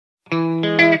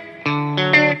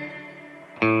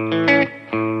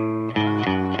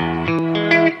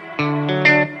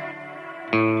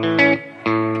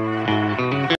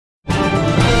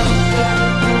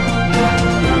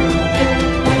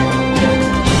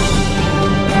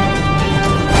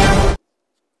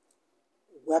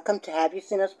Welcome to Have You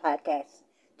Seen Us podcast.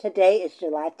 Today is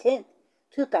July 10th,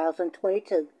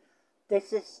 2022.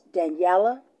 This is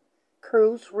Daniela,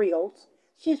 Cruz, Rios.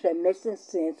 She's been missing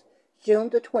since June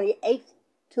the 28th,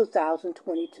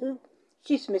 2022.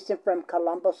 She's missing from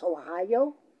Columbus,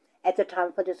 Ohio. At the time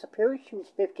of her disappearance, she was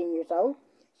 15 years old.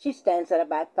 She stands at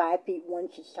about 5 feet 1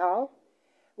 inches tall,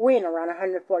 weighing around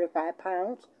 145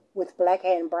 pounds, with black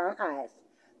hair and brown eyes.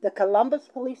 The Columbus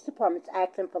Police Department is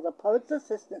asking for the public's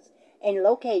assistance in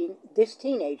locating this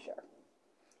teenager.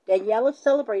 Daniela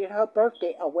celebrated her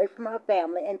birthday away from her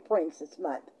family and friends this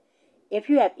month. If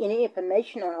you have any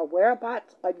information on her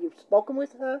whereabouts or you've spoken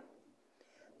with her,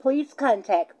 please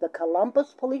contact the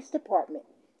Columbus Police Department,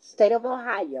 State of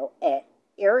Ohio at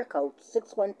area code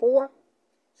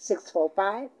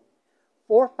 614-645-4545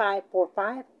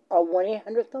 or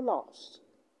 1-800-THE-LOST.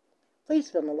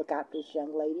 Please be on the lookout for this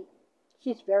young lady.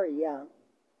 She's very young.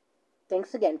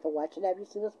 Thanks again for watching Have You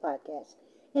Seen Us podcast,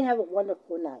 and have a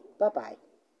wonderful night. Bye-bye.